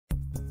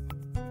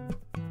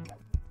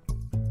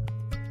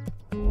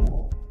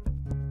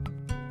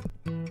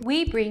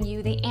We bring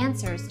you the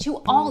answers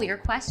to all your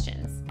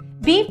questions.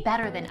 Be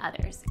better than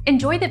others.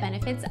 Enjoy the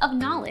benefits of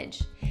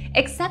knowledge.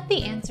 Accept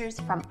the answers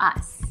from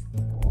us.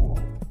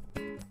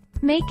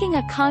 Making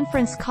a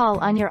conference call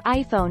on your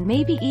iPhone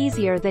may be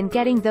easier than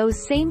getting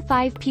those same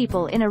 5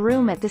 people in a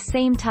room at the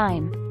same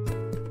time.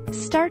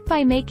 Start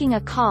by making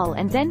a call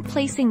and then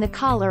placing the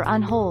caller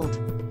on hold.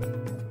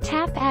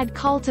 Tap Add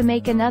Call to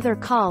make another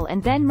call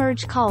and then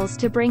merge calls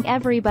to bring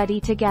everybody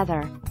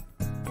together.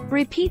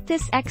 Repeat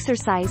this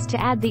exercise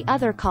to add the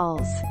other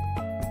calls.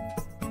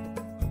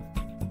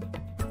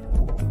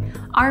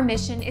 Our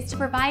mission is to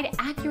provide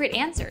accurate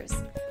answers.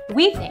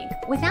 We think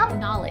without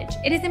knowledge,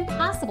 it is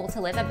impossible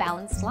to live a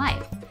balanced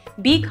life.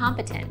 Be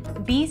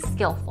competent, be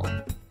skillful.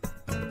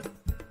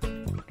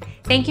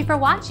 Thank you for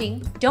watching.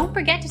 Don't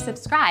forget to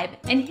subscribe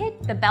and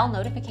hit the bell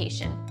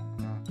notification.